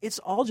 it's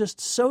all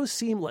just so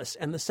seamless,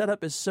 and the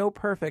setup is so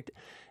perfect.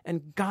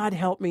 And God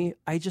help me,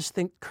 I just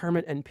think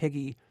Kermit and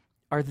Piggy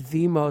are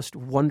the most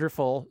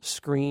wonderful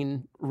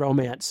screen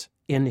romance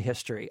in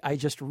history. I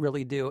just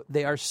really do.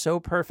 They are so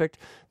perfect.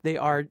 They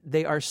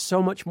are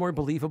so much more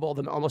believable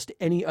than almost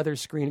any other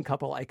screen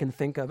couple I can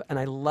think of, and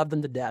I love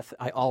them to death.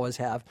 I always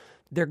have.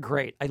 They're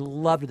great. I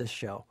loved this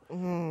show.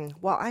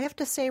 Well, I have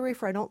to say,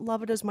 Rafer, I don't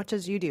love it as much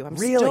as you do. I'm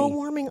Really? still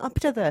warming up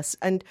to this,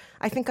 and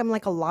I think I'm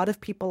like a lot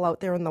of people out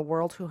there in the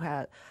world who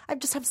I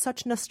just have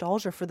such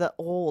nostalgia for the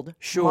old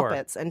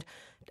Muppets, and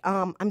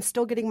I'm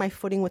still getting my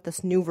footing with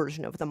this new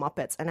version of the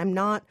Muppets, and I'm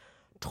not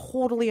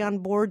totally on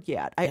board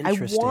yet. I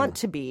want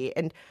to be,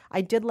 and I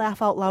did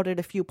laugh out loud at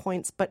a few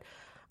points, but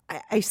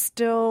I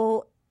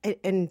still,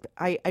 and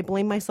I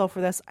blame myself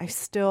for this, I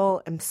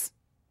still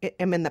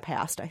am in the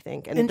past, I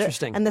think. And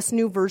Interesting. And this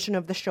new version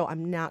of the show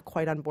I'm not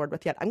quite on board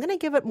with yet. I'm going to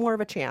give it more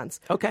of a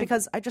chance. Okay.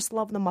 Because I just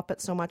love the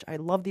Muppets so much. I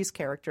love these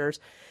characters.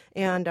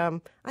 And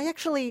I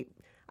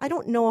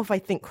don't know if I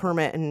think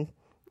Kermit and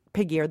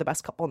Piggy are the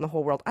best couple in the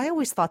whole world. I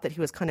always thought that he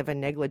was kind of a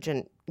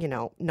negligent,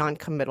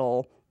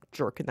 non-committal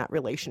jerk in that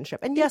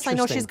relationship. And yes, I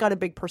know she's got a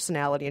big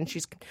personality and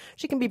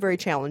she can be very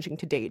challenging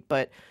to date,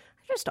 but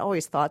I just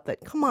always thought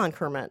that, come on,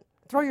 Kermit,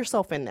 throw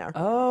yourself in there.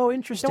 Oh,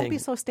 interesting. Don't be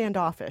so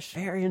standoffish.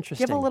 Very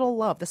interesting. Give a little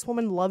love. This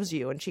woman loves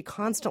you, and she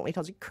constantly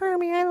tells you,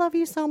 Kermit, I love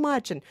you so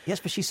much. And yes,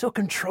 but she's so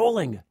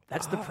controlling.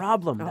 That's the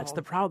problem. No. That's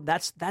the problem.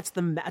 That's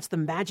the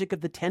magic of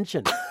the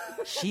tension.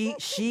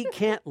 she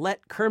can't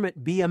let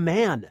Kermit be a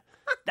man.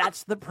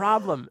 That's the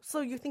problem.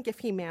 So you think if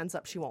he mans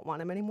up, she won't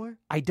want him anymore?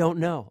 I don't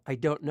know,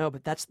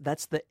 but that's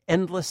the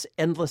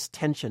endless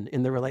tension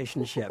in the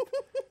relationship.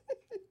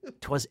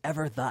 'Twas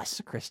ever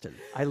thus, Kristen.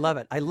 I love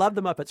it. I love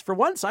the Muppets. For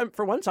once,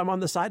 I'm on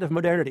the side of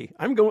modernity.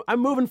 I'm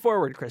moving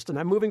forward, Kristen.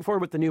 I'm moving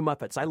forward with the new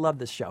Muppets. I love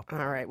this show.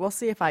 All right, we'll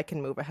see if I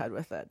can move ahead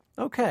with it.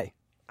 Okay.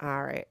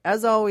 All right.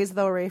 As always,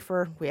 though,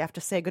 Rafer, we have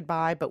to say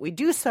goodbye, but we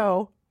do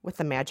so with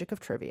the magic of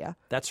trivia.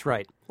 That's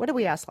right. What did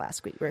we ask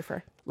last week,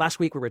 Rafer? Last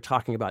week we were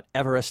talking about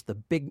Everest, the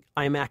big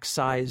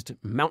IMAX-sized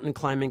mountain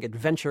climbing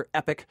adventure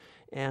epic,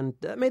 and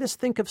that made us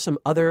think of some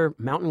other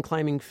mountain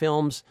climbing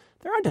films.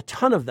 There aren't a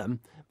ton of them,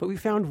 but we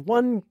found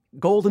one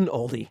golden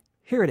oldie.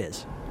 Here it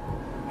is.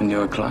 When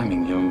you're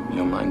climbing,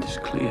 your mind is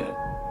clear.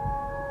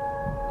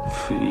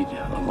 Freed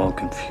of all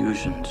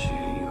confusions,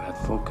 you have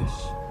focus.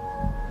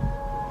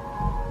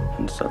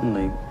 And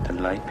suddenly, the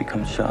light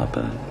becomes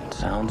sharper,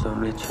 sounds are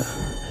richer,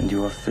 and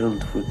you are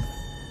filled with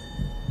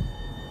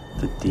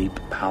the deep,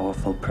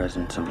 powerful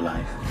presence of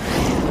life.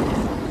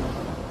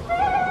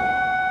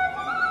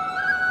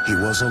 He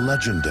was a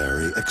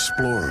legendary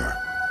explorer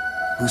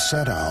who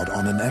set out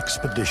on an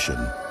expedition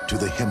to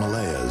the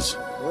Himalayas.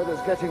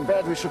 Weather's getting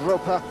bad, we should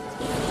rope up.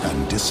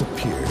 And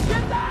disappeared.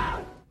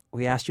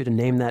 We asked you to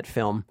name that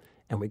film,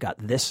 and we got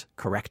this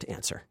correct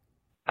answer.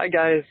 Hi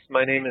guys,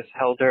 my name is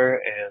Helder,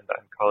 and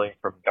I'm calling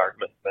from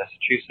Dartmouth,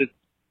 Massachusetts.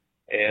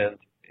 And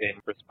in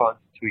response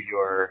to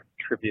your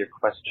trivia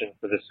question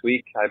for this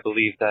week, I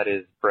believe that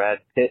is Brad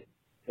Pitt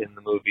in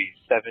the movie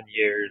 7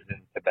 Years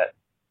in Tibet.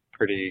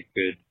 Pretty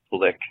good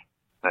flick.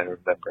 I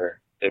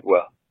remember it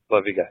well.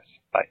 Love you guys.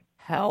 Bye.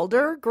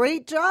 Helder,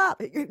 great job.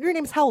 Your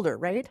name's Helder,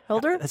 right?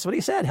 Helder? That's what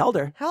he said,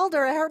 Helder.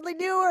 Helder, I hardly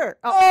knew her.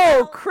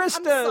 Oh,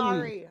 Kristen. I'm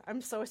sorry.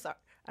 I'm so sorry.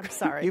 I'm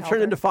sorry. You've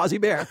turned into Fozzie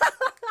Bear.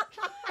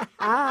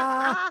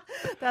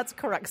 That's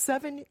correct.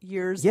 7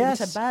 years Yes.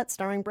 in Tibet,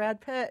 starring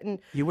Brad Pitt. And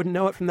you wouldn't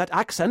know it from that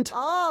accent.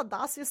 oh,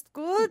 das ist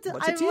gut.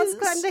 I was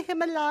in the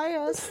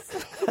Himalayas.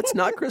 That's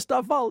not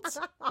Christoph Waltz.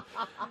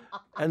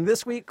 And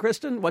this week,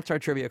 Kristen, what's our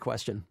trivia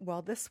question?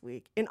 Well, this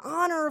week, in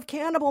honor of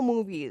cannibal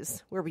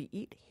movies, where we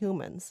eat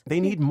humans. They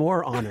need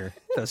more honor,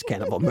 those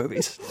cannibal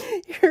movies.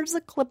 Here's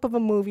a clip of a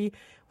movie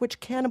which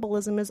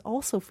cannibalism is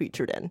also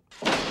featured in.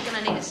 You're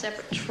gonna need a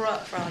separate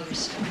truck for all your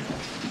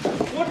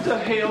stuff. What the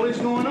hell is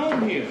going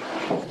on here?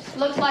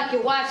 Looks like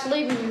your wife's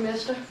leaving you,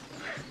 mister.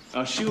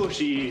 Sure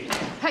she is.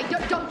 Hey,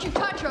 don't you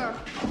touch her.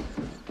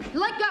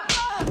 Let go.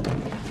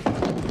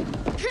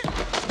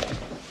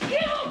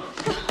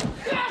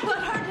 Put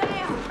her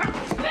down.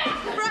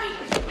 Right.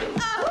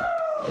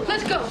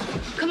 Let's go.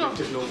 Come on.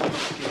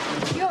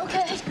 You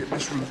okay?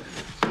 Miss Ruth,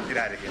 get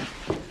out of here.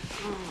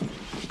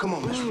 Come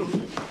on, Miss Ruth.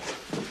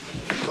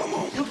 Come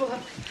on.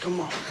 Come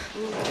on.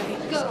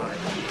 Go.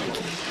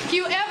 If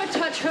you ever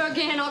touch her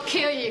again, I'll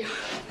kill you.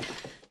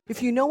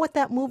 If you know what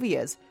that movie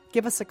is,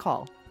 give us a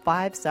call.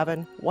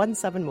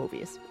 5717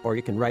 Movies. Or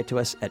you can write to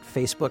us at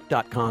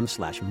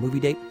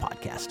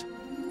facebook.com/moviedatepodcast.